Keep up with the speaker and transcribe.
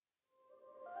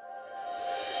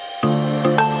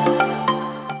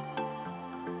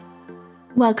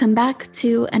Welcome back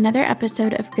to another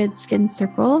episode of Good Skin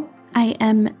Circle. I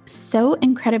am so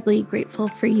incredibly grateful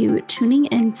for you tuning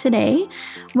in today,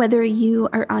 whether you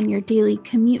are on your daily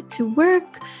commute to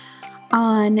work,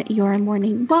 on your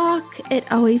morning walk.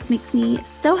 It always makes me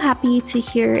so happy to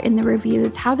hear in the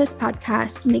reviews how this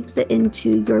podcast makes it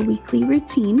into your weekly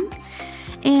routine.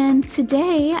 And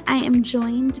today I am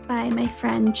joined by my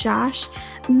friend Josh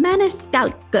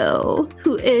Maniscalco,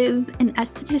 who is an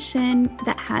esthetician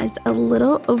that has a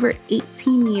little over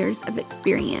 18 years of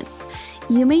experience.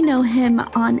 You may know him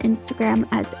on Instagram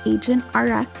as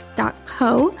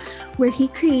agentrx.co, where he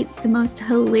creates the most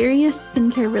hilarious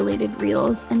skincare related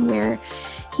reels and where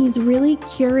he's really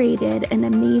curated an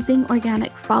amazing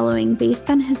organic following based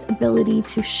on his ability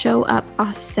to show up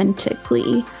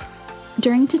authentically.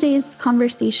 During today's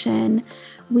conversation,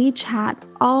 we chat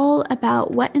all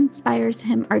about what inspires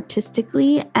him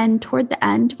artistically, and toward the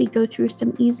end, we go through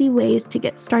some easy ways to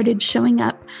get started showing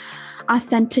up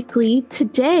authentically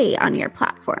today on your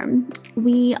platform.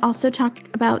 We also talk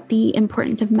about the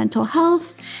importance of mental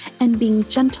health and being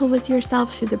gentle with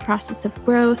yourself through the process of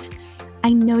growth.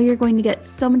 I know you're going to get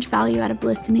so much value out of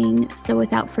listening, so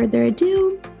without further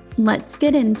ado, let's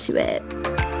get into it.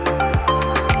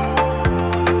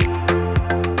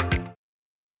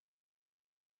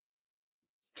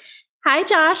 Hi,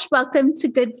 Josh. Welcome to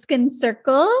Good Skin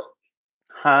Circle.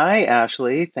 Hi,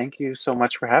 Ashley. Thank you so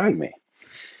much for having me.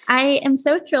 I am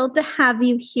so thrilled to have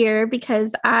you here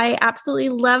because I absolutely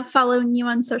love following you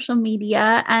on social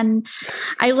media, and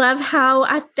I love how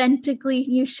authentically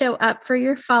you show up for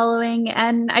your following,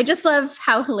 and I just love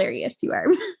how hilarious you are.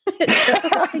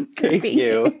 Thank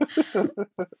you.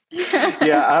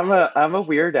 Yeah, I'm a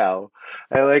weirdo.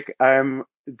 I'm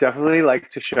definitely like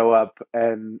to show up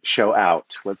and show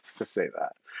out. Let's just say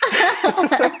that.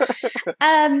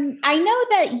 I know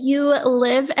that you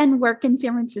live and work in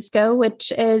San Francisco,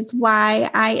 which is why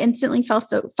I instantly felt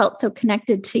so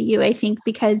connected to you. I think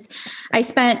because I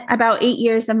spent about 8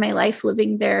 years of my life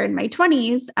living there in my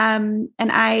 20s. And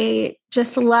I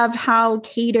just love how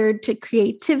catered to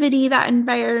creativity that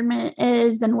environment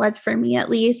is and was for me, at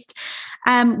least.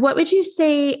 What would you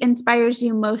say inspires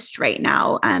you most right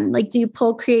now? Do you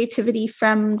pull creativity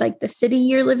from the city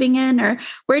you're living in, or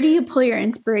where do you pull your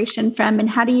inspiration from, and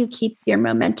how do you keep your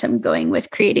momentum going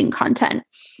with creating content?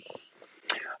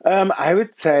 I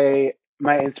would say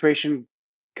my inspiration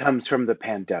comes from the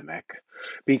pandemic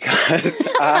because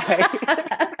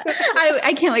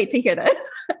I can't wait to hear this.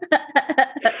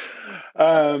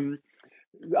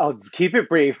 I'll keep it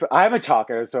brief. I'm a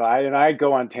talker, so I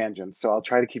go on tangents, so I'll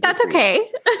try to keep That's it brief.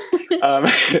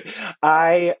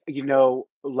 Okay.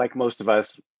 Like most of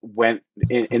us went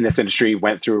in this industry,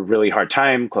 went through a really hard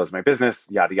time, closed my business,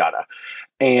 yada, yada.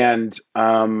 And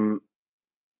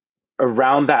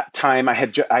around that time, I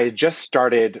had just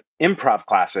started improv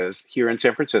classes here in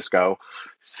San Francisco,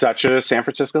 such a San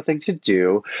Francisco thing to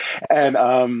do.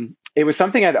 And it was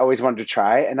something I'd always wanted to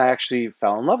try, and I actually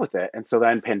fell in love with it. And so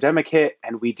then pandemic hit,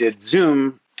 and we did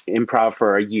Zoom improv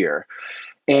for a year.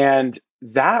 And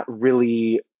that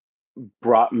really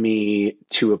brought me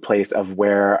to a place of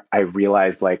where I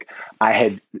realized I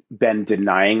had been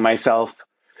denying myself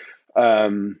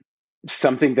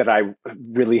something that I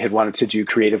really had wanted to do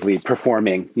creatively,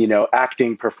 performing,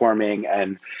 acting, performing.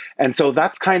 And so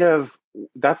that's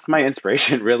my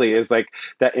inspiration really, is that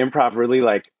improv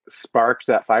really sparked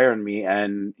that fire in me.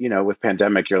 And, with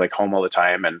pandemic, you're home all the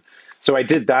time. And so I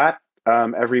did that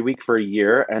every week for a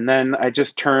year. And then I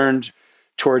just turned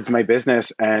towards my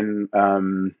business and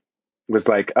was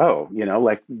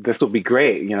this will be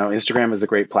great. Instagram is a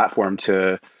great platform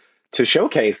to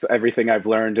showcase everything I've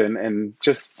learned and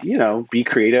just, be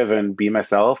creative and be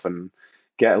myself and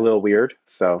get a little weird.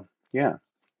 So, yeah.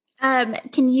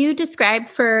 Can you describe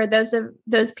for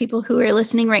those people who are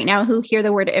listening right now who hear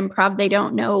the word improv, they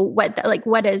don't know what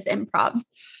is improv?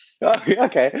 Oh,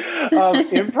 okay.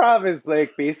 Improv is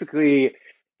basically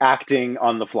acting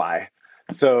on the fly.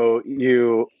 So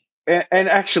and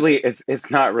actually it's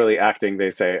not really acting.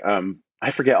 They say, I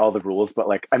forget all the rules, but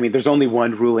there's only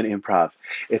one rule in improv.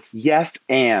 It's yes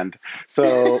and.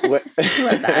 So Love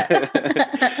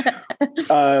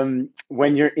that.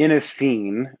 When you're in a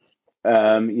scene,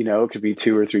 it could be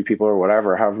 2 or 3 people or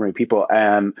whatever, however many people.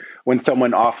 And when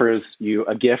someone offers you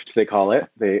a gift, they call it,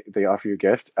 they offer you a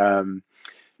gift.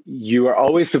 You are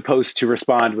always supposed to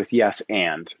respond with yes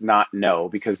and, not no,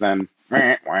 because then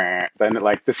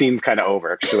the scene's kind of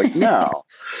over because you're no.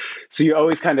 So you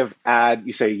always kind of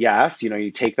you say yes,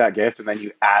 you take that gift and then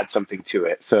you add something to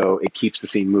it. So it keeps the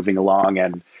scene moving along,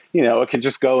 and, it can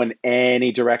just go in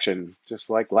any direction, just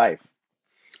like life.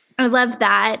 I love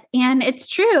that. And it's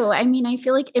true. I mean, I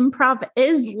feel like improv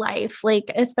is life,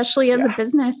 like, especially as a Yeah.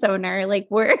 business owner, like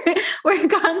we're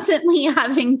constantly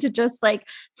having to just like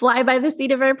fly by the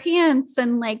seat of our pants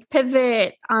and like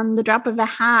pivot on the drop of a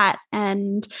hat.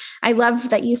 And I love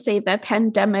that you say the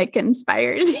pandemic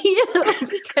inspires you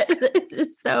because it's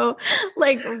just so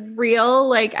like real.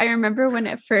 Like I remember when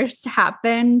it first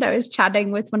happened, I was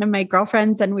chatting with one of my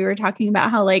girlfriends and we were talking about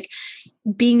how like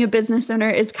being a business owner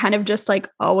is kind of just like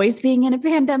always being in a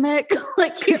pandemic.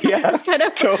 Like you're Yeah, just kind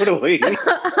of totally.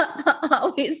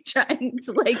 always trying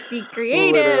to like be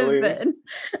creative Literally.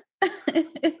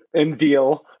 and And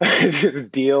deal.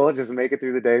 Just make it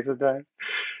through the day sometimes.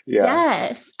 Yeah.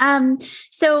 yes.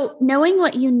 So knowing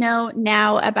what you know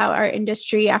now about our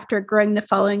industry after growing the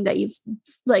following that you've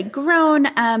like grown,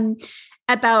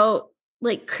 about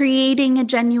like creating a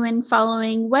genuine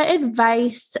following, what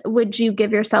advice would you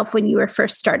give yourself when you were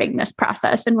first starting this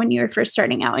process and when you were first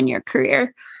starting out in your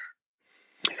career?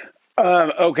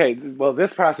 Okay. Well,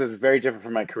 this process is very different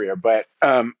from my career, but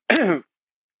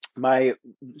my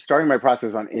starting my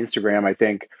process on Instagram, I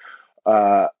think,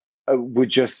 uh, would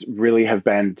just really have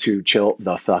been to chill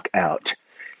the fuck out,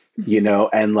 Mhm.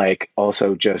 and like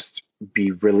also just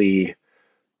be really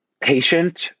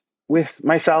patient with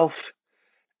myself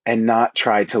and not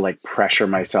try to like pressure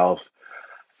myself.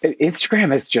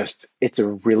 Instagram is just, it's a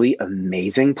really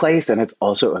amazing place. And it's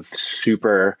also a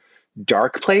super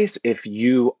dark place if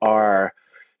you are,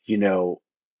 you know,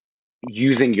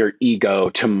 using your ego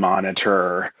to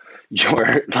monitor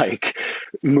your like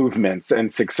movements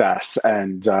and success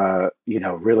and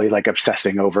really like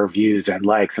obsessing over views and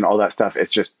likes and all that stuff.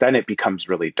 It's just, then it becomes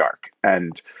really dark.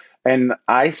 And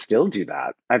I still do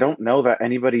that. I don't know that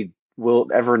anybody will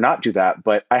ever not do that,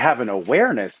 but I have an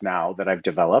awareness now that I've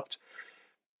developed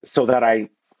so that I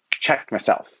check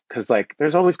myself, because like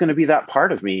there's always going to be that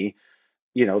part of me,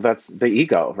 that's the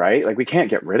ego, right? Like we can't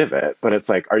get rid of it, but it's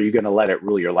like, are you going to let it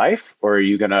rule your life, or are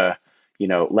you going to,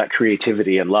 let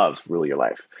creativity and love rule your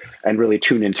life and really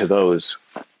tune into those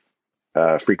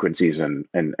frequencies and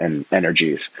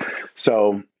energies?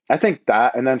 So I think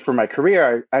that, and then for my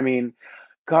career, I mean,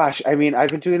 gosh, I mean, I've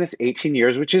been doing this 18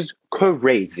 years, which is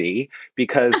crazy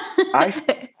because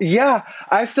yeah,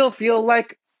 I still feel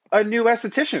like a new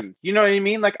esthetician. You know what I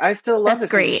mean? Like I still love That's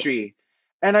this great. industry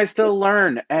and I still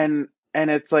learn, and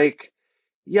it's like,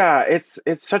 yeah, it's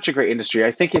such a great industry.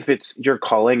 I think if it's your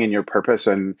calling and your purpose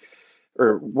and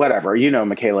or whatever,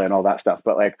 Michaela and all that stuff,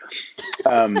 but like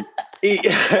um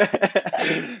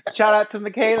shout out to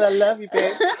Michaela, love you,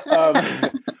 babe.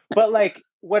 But like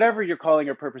whatever your calling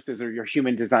or purposes or your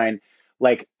human design,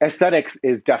 like aesthetics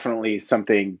is definitely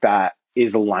something that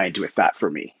is aligned with that for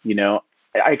me.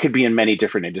 I could be in many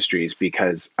different industries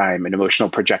because I'm an emotional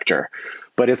projector,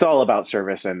 but it's all about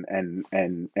service and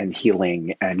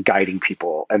healing and guiding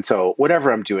people. And so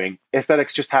whatever I'm doing,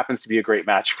 aesthetics just happens to be a great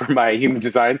match for my human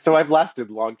design. So I've lasted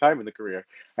a long time in the career,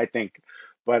 I think.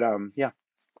 But yeah,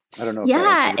 I don't know if that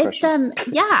answers Yeah, your it's question.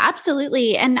 yeah,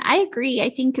 absolutely. And I agree. I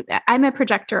think I'm a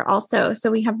projector also.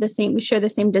 So we share the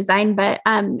same design, but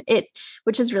it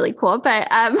which is really cool. But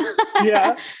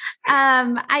Yeah.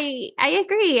 I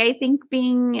agree. I think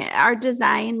being our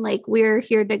design, like we're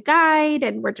here to guide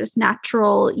and we're just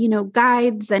natural,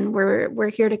 guides, and we're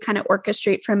here to kind of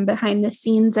orchestrate from behind the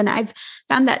scenes. And I've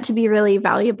found that to be really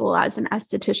valuable as an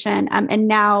esthetician, and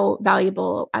now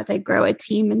valuable as I grow a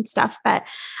team and stuff. But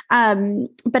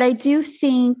I do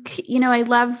think, I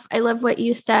love what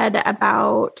you said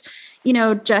about,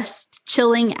 just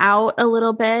chilling out a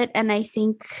little bit. And I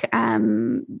think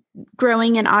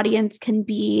growing an audience can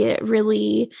be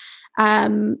really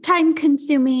time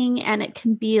consuming, and it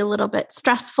can be a little bit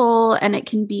stressful, and it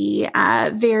can be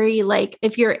very like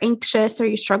if you're anxious or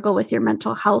you struggle with your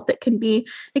mental health, it can be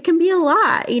a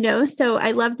lot, so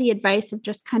I love the advice of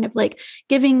just kind of like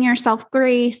giving yourself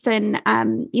grace and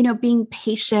being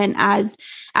patient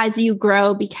as you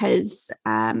grow, because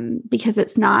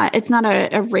it's not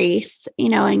a race,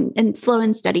 and slow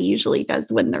and steady usually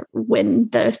does win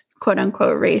the quote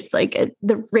unquote race, like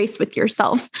the race with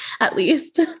yourself at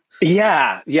least.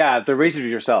 Yeah, the race of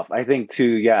yourself. I think too,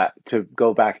 yeah, to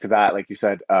go back to that, like you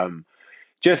said,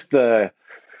 just the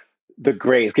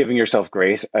grace, giving yourself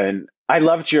grace. And I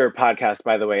loved your podcast,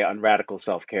 by the way, on radical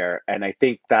self-care. And I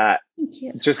think that Thank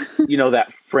you. just,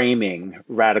 that framing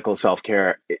radical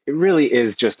self-care, it really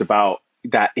is just about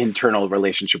that internal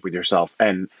relationship with yourself.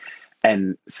 And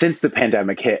since the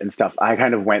pandemic hit and stuff, I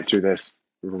kind of went through this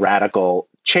radical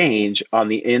change on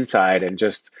the inside, and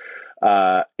just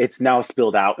it's now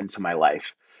spilled out into my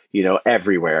life,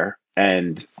 everywhere.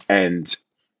 And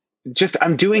just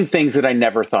I'm doing things that I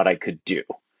never thought I could do.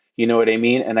 You know what I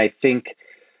mean? And I think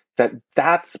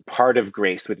that's part of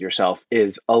grace with yourself,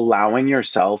 is allowing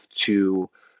yourself to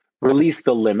release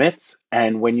the limits.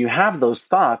 And when you have those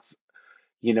thoughts,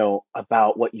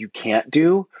 about what you can't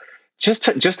do,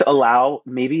 just allow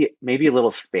maybe a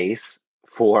little space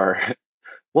for,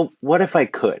 well, what if I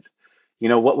could?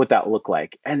 What would that look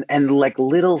like? And like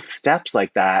little steps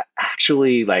like that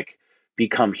actually like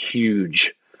become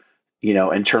huge,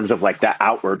 in terms of like that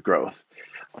outward growth.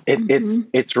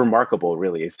 It's remarkable,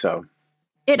 really. So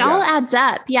it all yeah, adds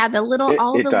up. Yeah,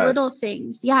 all it the does. little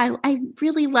things. Yeah, I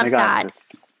really My love God, that.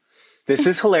 this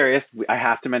is hilarious. I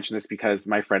have to mention this because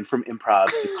my friend from improv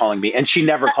is calling me, and she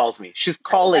never calls me. She's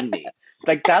calling me.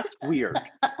 Like, that's weird.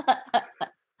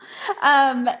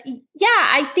 Yeah,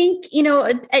 I think,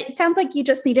 it sounds like you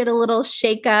just needed a little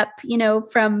shake up,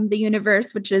 from the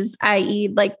universe, which is, i.e.,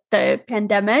 like the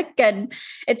pandemic. And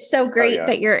it's so great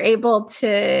that you're able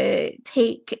to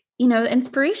take,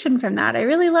 inspiration from that. I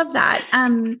really love that.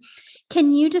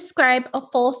 Can you describe a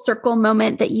full circle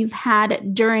moment that you've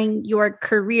had during your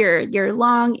career, your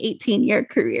long 18-year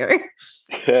career?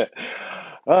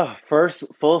 Oh, first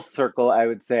full circle, I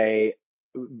would say,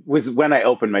 was when I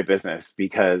opened my business,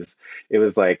 because it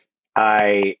was like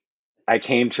I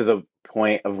came to the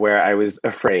point of where I was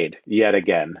afraid yet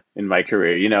again in my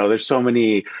career. There's so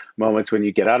many moments when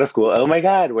you get out of school, oh my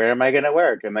God, where am I going to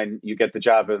work? And then you get the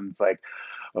job and it's like,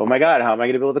 oh my God, how am I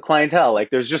going to build a clientele? Like,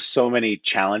 there's just so many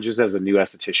challenges as a new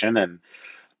esthetician. And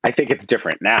I think it's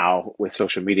different now with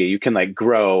social media. You can like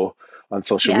grow on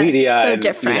social media, so and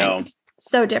different.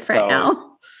 So different now.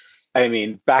 I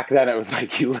mean, back then it was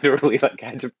like you literally like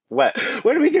had to what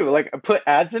do we do? Like put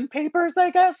ads in papers,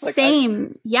 I guess. Like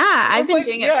Same. I've been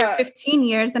doing it for 15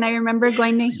 years, and I remember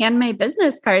going to hand my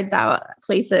business cards out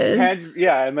places.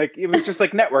 And like it was just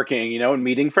like networking, and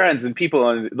meeting friends and people,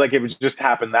 and like it would just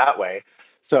happen that way.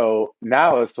 So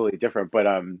now it's totally different. But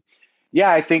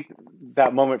I think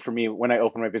that moment for me when I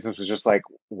opened my business was just like,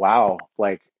 wow,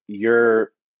 like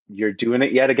you're doing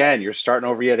it yet again. You're starting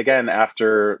over yet again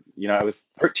after, I was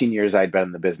 13 years I'd been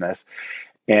in the business.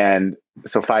 And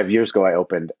so 5 years ago I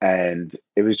opened, and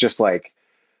it was just like,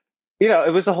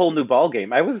 it was a whole new ball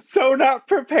game. I was so not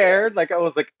prepared. Like I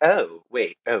was like, oh,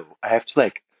 wait, I have to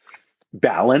like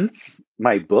balance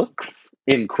my books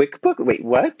in QuickBooks. Wait,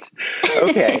 what?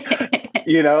 Okay.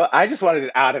 I just wanted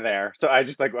it out of there. So I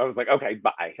was like, okay,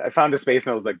 bye. I found a space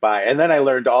and I was like, bye. And then I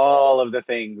learned all of the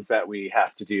things that we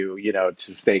have to do,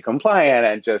 to stay compliant,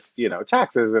 and just,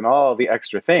 taxes and all the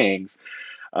extra things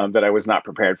that I was not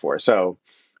prepared for. So,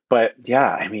 but yeah,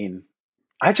 I mean,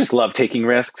 I just love taking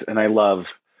risks, and I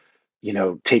love,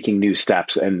 taking new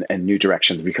steps and new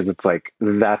directions, because it's like,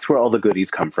 that's where all the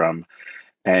goodies come from.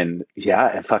 And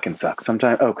yeah, it fucking sucks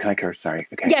sometimes. Oh, can I curse? Sorry.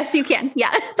 Okay. Yes, you can.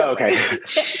 Yeah. Okay.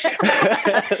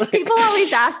 People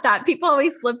always ask that. People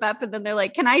always slip up, and then they're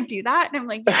like, can I do that? And I'm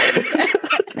like, yeah, you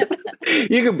can.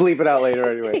 You can bleep it out later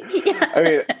anyway. Yeah. I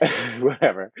mean,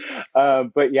 whatever.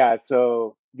 But yeah,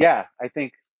 so yeah, I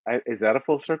think, is that a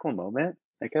full circle moment,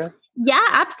 I guess? Yeah,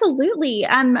 absolutely.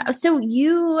 So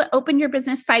you opened your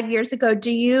business 5 years ago. Do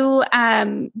you,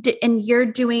 and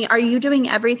are you doing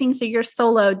everything? So you're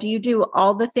solo. Do you do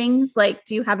all the things? Like,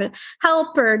 do you have a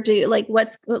help, or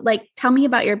tell me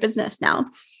about your business now.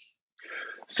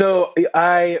 So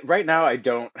right now I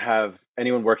don't have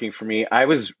anyone working for me. I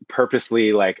was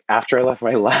purposely like, after I left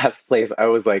my last place, I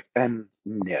was like,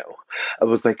 no, I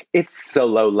was like, it's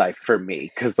solo life for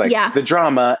me. Cause like the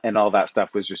drama and all that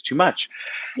stuff was just too much.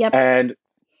 Yep. And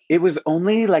it was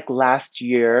only like last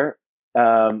year,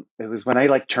 it was when I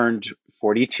like turned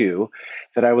 42,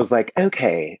 that I was like,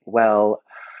 okay, well,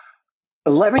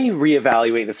 let me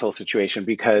reevaluate this whole situation,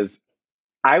 because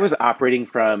I was operating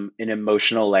from an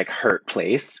emotional like hurt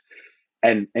place,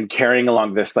 and carrying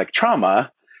along this like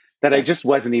trauma that I just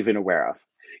wasn't even aware of.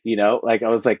 Like I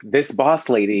was like, this boss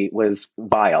lady was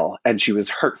vile, and she was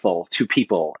hurtful to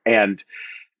people, and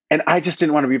I just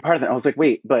didn't want to be part of that. I was like,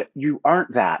 wait, but you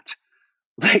aren't that.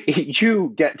 Like,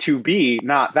 you get to be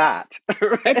not that.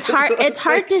 Right? It's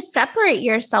hard to separate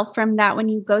yourself from that when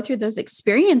you go through those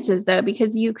experiences, though,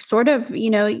 because you sort of,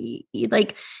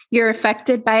 like you're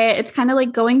affected by it. It's kind of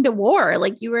like going to war,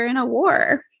 like you were in a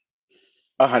war.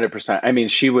 100%. I mean,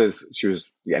 she was,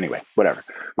 anyway, whatever.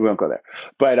 We won't go there.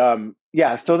 But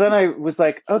yeah, so then I was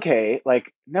like, okay,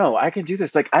 like, no, I can do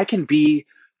this. Like, I can be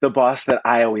the boss that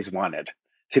I always wanted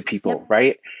to people, yep.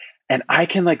 Right? And I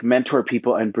can like mentor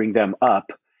people and bring them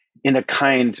up in a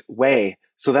kind way,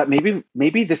 so that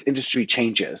maybe this industry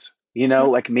changes, yep.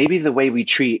 Like maybe the way we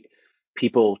treat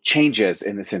people changes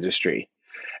in this industry.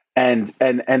 And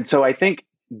so I think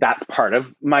that's part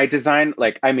of my design.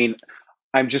 Like, I mean,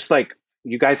 I'm just like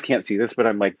you guys can't see this, but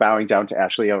I'm like bowing down to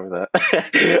Ashley over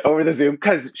the over the Zoom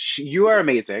because you are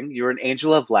amazing. You're an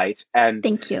angel of light,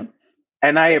 Thank you.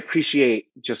 and I appreciate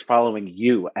just following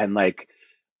you and like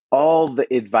all the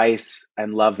advice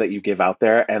and love that you give out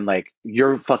there, and like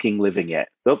you're fucking living it.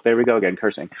 Oh, there we go again,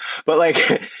 cursing. But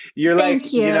like you're like,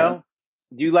 Thank you.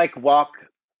 you like walk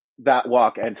that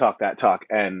walk and talk that talk,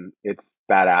 and it's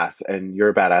badass, and you're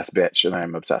a badass bitch, and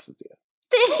I'm obsessed with you.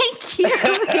 Thank you.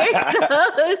 You're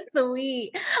so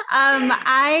sweet.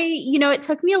 It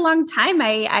took me a long time.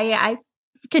 I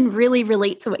can really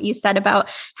relate to what you said about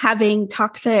having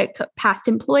toxic past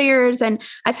employers. And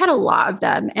I've had a lot of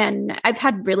them, and I've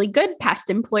had really good past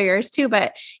employers too.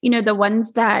 But the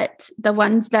ones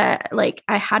that like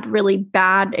I had really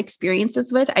bad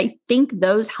experiences with, I think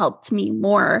those helped me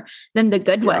more than the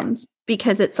good ones,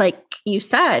 because it's like you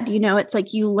said, it's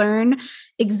like you learn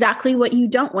exactly what you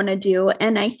don't want to do.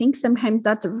 And I think sometimes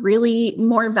that's really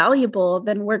more valuable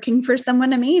than working for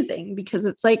someone amazing, because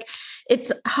it's like,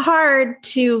 it's hard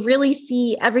to really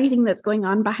see everything that's going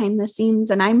on behind the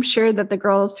scenes. And I'm sure that the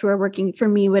girls who are working for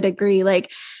me would agree.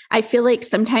 Like, I feel like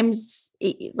sometimes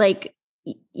like,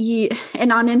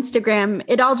 and on Instagram,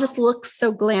 it all just looks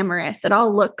so glamorous. It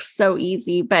all looks so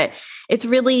easy, but it's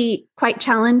really quite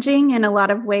challenging in a lot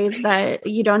of ways that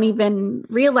you don't even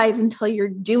realize until you're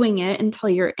doing it, until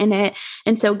you're in it.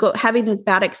 And so having those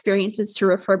bad experiences to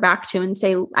refer back to and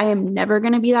say, I am never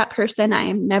going to be that person. I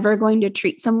am never going to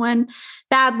treat someone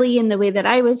badly in the way that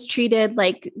I was treated.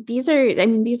 Like these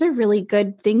are really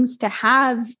good things to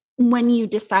have when you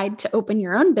decide to open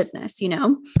your own business,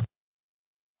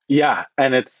 Yeah,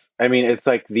 and it's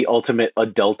like the ultimate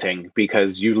adulting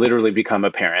because you literally become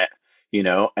a parent,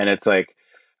 and it's like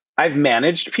I've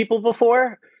managed people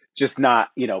before, just not,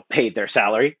 paid their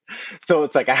salary. So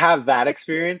it's like I have that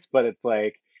experience, but it's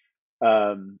like,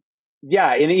 um,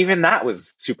 yeah, and even that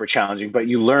was super challenging, but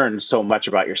you learn so much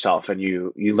about yourself, and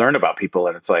you learn about people,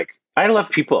 and it's like I love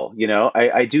people,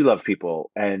 I do love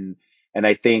people, and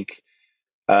I think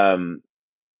um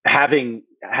having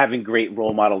great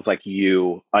role models like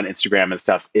you on Instagram and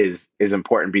stuff is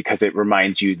important because it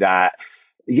reminds you that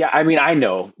yeah, I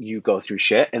know you go through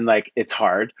shit and like it's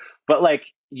hard, but like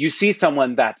you see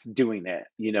someone that's doing it,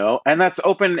 and that's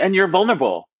open, and you're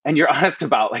vulnerable and you're honest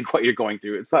about like what you're going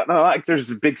through. It's not like there's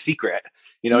a big secret,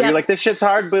 you're Yep. like this shit's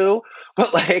hard, boo,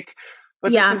 but like but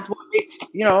this Yeah. is what makes,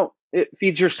 it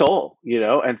feeds your soul,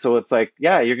 and so it's like,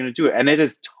 yeah, you're gonna do it, and it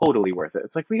is totally worth it.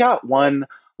 It's like we got one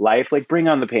life, like bring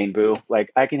on the pain, boo.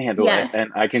 Like I can handle it Yes.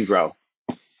 and I can grow.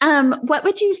 What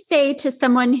would you say to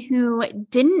someone who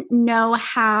didn't know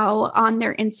how on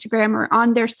their Instagram or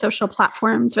on their social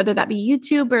platforms, whether that be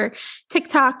YouTube or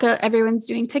TikTok? Everyone's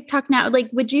doing TikTok now.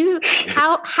 Like,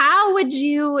 how would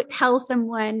you tell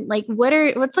someone like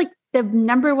what's like the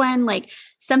number one like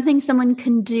something someone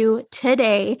can do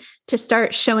today to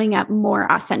start showing up more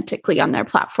authentically on their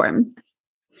platform?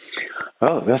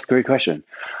 Oh, that's a great question.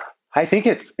 I think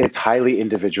it's highly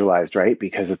individualized, right?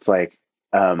 Because it's like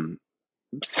um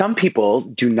some people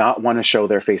do not want to show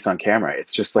their face on camera.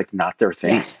 It's just like not their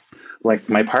thing. Yes. Like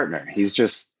my partner, he's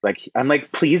just like, I'm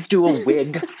like, please do a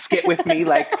wig skit with me.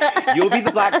 Like, you'll be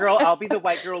the black girl, I'll be the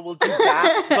white girl. We'll do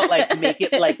that, but like make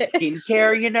it like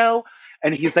skincare,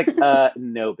 And he's like,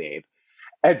 no, babe.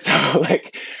 And so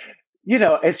like,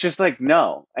 it's just like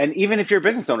no. And even if you're a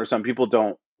business owner, some people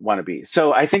don't want to be.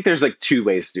 So I think there's like two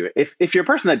ways to do it. If you're a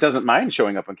person that doesn't mind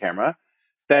showing up on camera,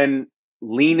 then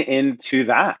lean into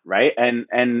that, right?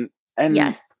 And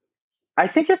Yes. I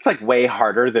think it's like way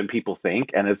harder than people think,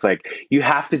 and it's like you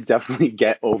have to definitely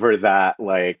get over that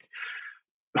like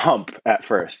hump at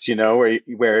first,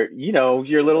 where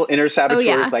your little inner Oh saboteur is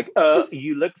yeah. like, oh,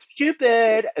 you look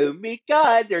stupid, oh my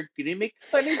god, they're gonna make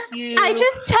fun of you.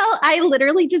 I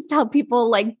literally just tell people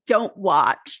like, don't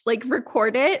watch, like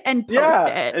record it and post Yeah,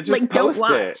 it. and just Like, don't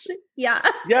post it. watch. Yeah.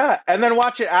 Yeah, and then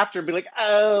watch it after and be like,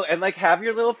 oh, and like have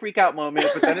your little freak out moment,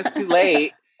 but then it's too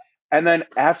late. And then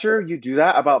after you do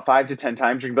that about 5 to 10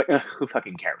 times, you're gonna be like, who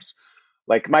fucking cares?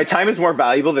 Like my time is more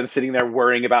valuable than sitting there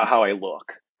worrying about how I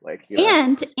look. Like,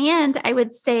 And I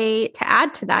would say to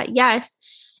add to that, yes.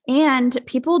 And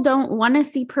people don't want to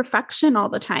see perfection all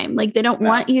the time. Like they don't no.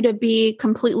 want you to be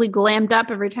completely glammed up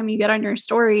every time you get on your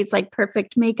stories, like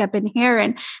perfect makeup and hair.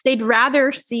 And they'd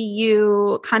rather see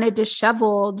you kind of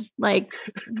disheveled, like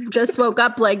just woke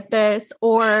up like this,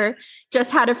 or just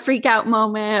had a freak out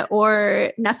moment,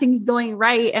 or nothing's going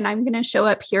right. And I'm going to show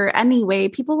up here anyway.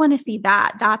 People want to see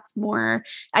that. That's more,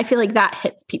 I feel like that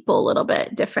hits people a little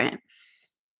bit different.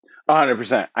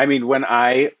 100%. I mean,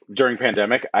 during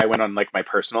pandemic, I went on like my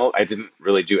personal, I didn't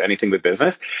really do anything with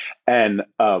business. And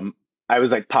I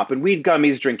was like popping weed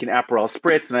gummies, drinking Aperol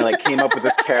spritz, and I like came up with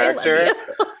this I love character.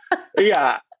 you.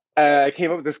 Yeah, I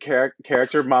came up with this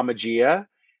character, Mama Gia,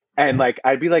 and like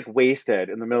I'd be like wasted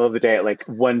in the middle of the day at like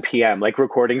 1 p.m. like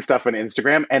recording stuff on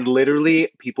Instagram, and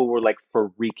literally people were like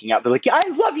freaking out. They're like, "Yeah, I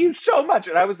love you so much,"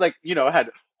 and I was like, had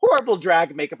horrible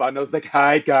drag makeup on. And I was like,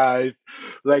 "Hi guys,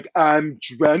 like I'm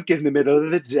drunk in the middle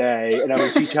of the day, and I'm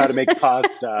gonna teach you how to make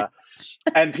pasta."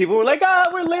 And people were like, "Oh,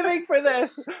 we're living for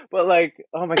this," but like,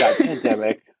 oh my god,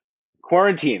 pandemic,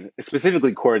 quarantine,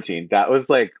 specifically quarantine. That was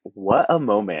like, what a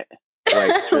moment.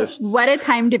 Like, just What a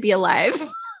time to be alive.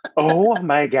 oh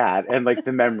my god. And like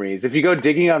the memories, if you go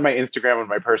digging on my Instagram and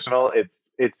my personal,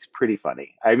 it's pretty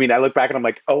funny. I mean, I look back and I'm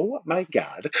like, oh my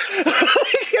god.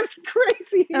 It's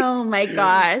crazy. Oh my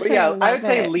gosh. But I yeah, I love would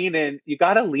say it. you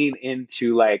got to lean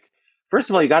into like, first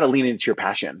of all, you got to lean into your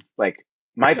passion. Like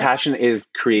my Yep. passion is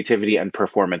creativity and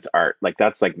performance art. Like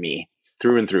that's like me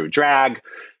through and through. Drag,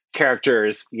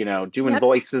 characters, doing Yep.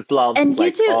 voices, love, And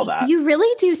like all that. you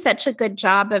really do such a good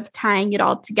job of tying it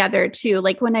all together too.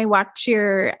 Like when I watch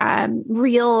your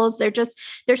reels,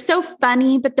 they're so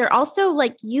funny, but they're also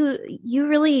like you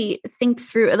really think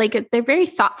through, like they're very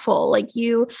thoughtful. Like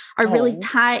you are really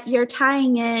Oh, you're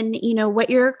tying in, what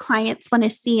your clients want to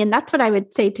see. And that's what I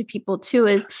would say to people too,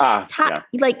 is yeah.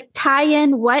 tie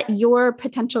in what your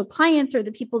potential clients or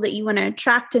the people that you want to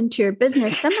attract into your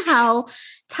business, somehow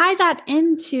tie that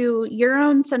into your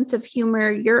own sense of humor,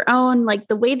 your own, like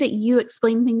the way that you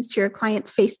explain things to your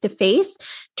clients face to face.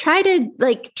 Try to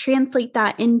like translate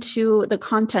that into the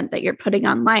content that you're putting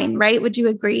online, right? Would you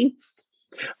agree?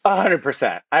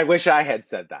 100%. I wish I had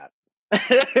said that.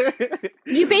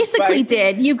 You basically But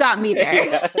did. You got me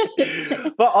there. yeah.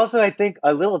 But also, I think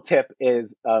a little tip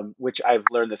is, which I've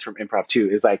learned this from improv too,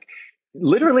 is like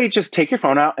literally just take your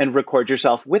phone out and record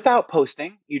yourself without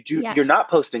posting. You're Yes. not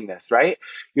posting this, right?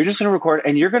 You're just going to record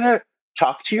and you're going to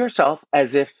talk to yourself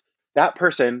as if that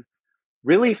person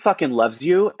really fucking loves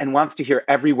you and wants to hear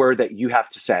every word that you have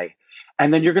to say.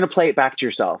 And then you're going to play it back to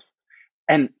yourself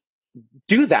and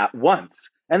do that once.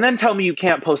 And then tell me you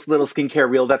can't post a little skincare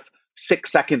reel that's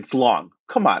 6 seconds long.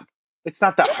 Come on. It's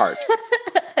not that hard.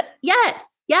 Yes.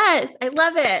 Yes. I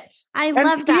love it. I And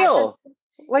love that. steal.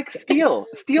 Like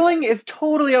stealing is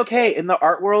totally okay in the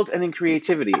art world and in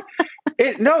creativity.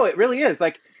 It really is.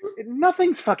 Like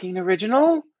nothing's fucking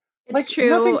original. It's Like true.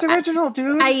 nothing's original,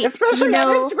 dude. I, Especially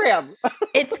on Instagram.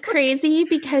 it's crazy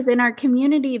because in our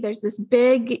community, there's this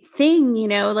big thing,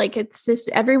 like it's this,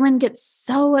 everyone gets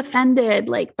so offended,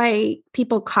 like by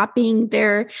people copying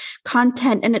their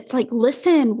content. And it's like,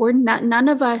 listen, none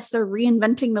of us are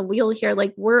reinventing the wheel here.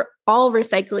 Like we're all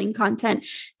recycling content.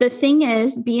 The thing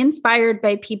is, be inspired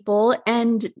by people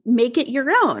and make it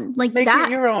your own. Like Make that.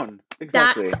 it your own.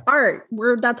 Exactly. That's art.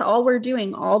 That's all we're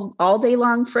doing all day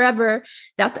long forever.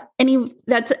 That's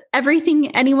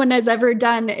everything anyone has ever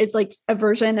done is like a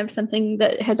version of something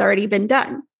that has already been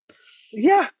done.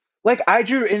 Yeah. Like I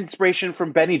drew inspiration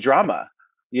from Benny Drama,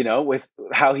 with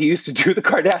how he used to do the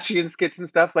Kardashian skits and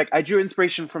stuff. Like I drew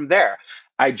inspiration from there.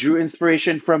 I drew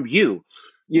inspiration from you,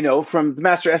 from the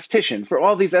Master Esthetician, for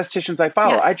all these estheticians I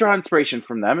follow. Yes. I draw inspiration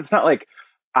from them. It's not like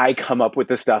I come up with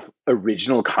the stuff,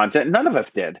 original content. None of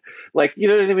us did. Like, you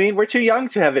know what I mean? We're too young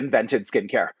to have invented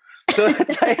skincare. So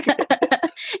it's like,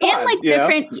 and like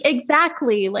different,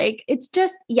 exactly. Like it's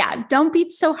just, don't be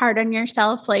so hard on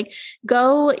yourself. Like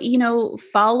go,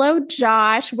 follow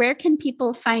Josh. Where can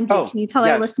people find you? Can you tell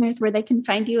our listeners where they can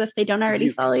find you if they don't already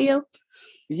follow you?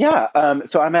 Yeah.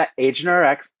 So I'm at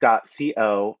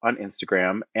agentrx.co on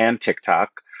Instagram and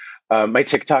TikTok. My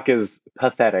TikTok is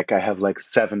pathetic. I have like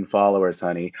 7 followers,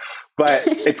 honey, but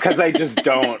it's because I just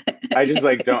don't.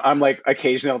 I'm like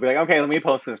occasionally I'll be like, okay, let me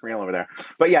post this reel over there.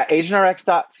 But yeah,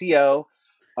 agentrx.co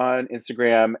on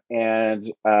Instagram. And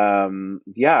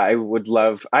I would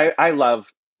love, I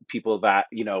love people that,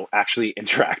 actually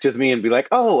interact with me and be like,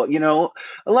 oh,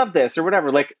 I love this or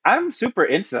whatever. Like I'm super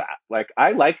into that. Like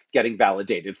I like getting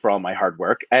validated for all my hard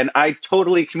work and I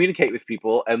totally communicate with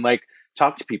people and like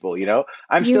talk to people,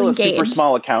 I'm still a super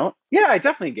small account. Yeah, I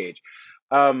definitely engage.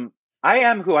 I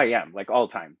am who I am, like all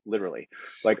the time, literally,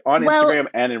 like on Instagram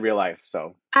and in real life.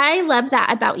 So I love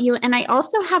that about you. And I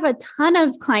also have a ton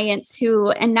of clients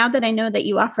who, and now that I know that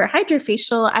you offer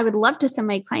HydraFacial, I would love to send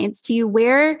my clients to you.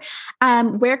 Where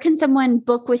can someone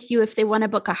book with you if they want to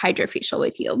book a HydraFacial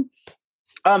with you?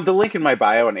 The link in my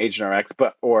bio on AgentRx,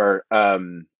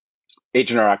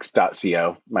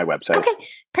 agentrx.co, my website. Okay,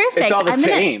 perfect. It's all the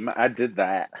same. I did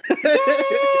that. Yay!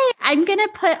 I'm going to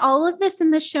put all of this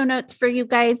in the show notes for you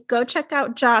guys. Go check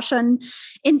out Josh on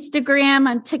Instagram,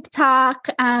 on TikTok.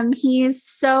 He's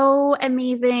so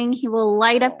amazing. He will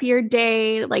light up your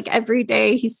day like every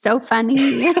day. He's so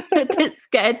funny with his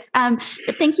skits.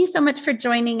 But thank you so much for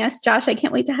joining us, Josh. I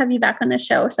can't wait to have you back on the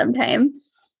show sometime.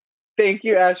 Thank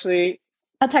you, Ashley.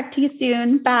 I'll talk to you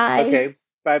soon. Bye. Okay.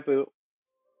 Bye, Boo.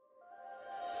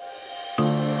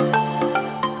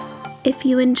 If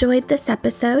you enjoyed this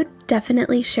episode,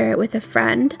 definitely share it with a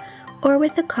friend or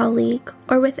with a colleague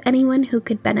or with anyone who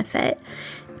could benefit.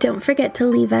 Don't forget to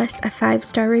leave us a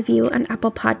 5-star review on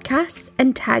Apple Podcasts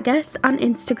and tag us on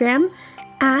Instagram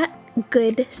at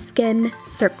Good Skin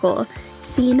Circle.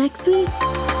 See you next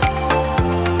week.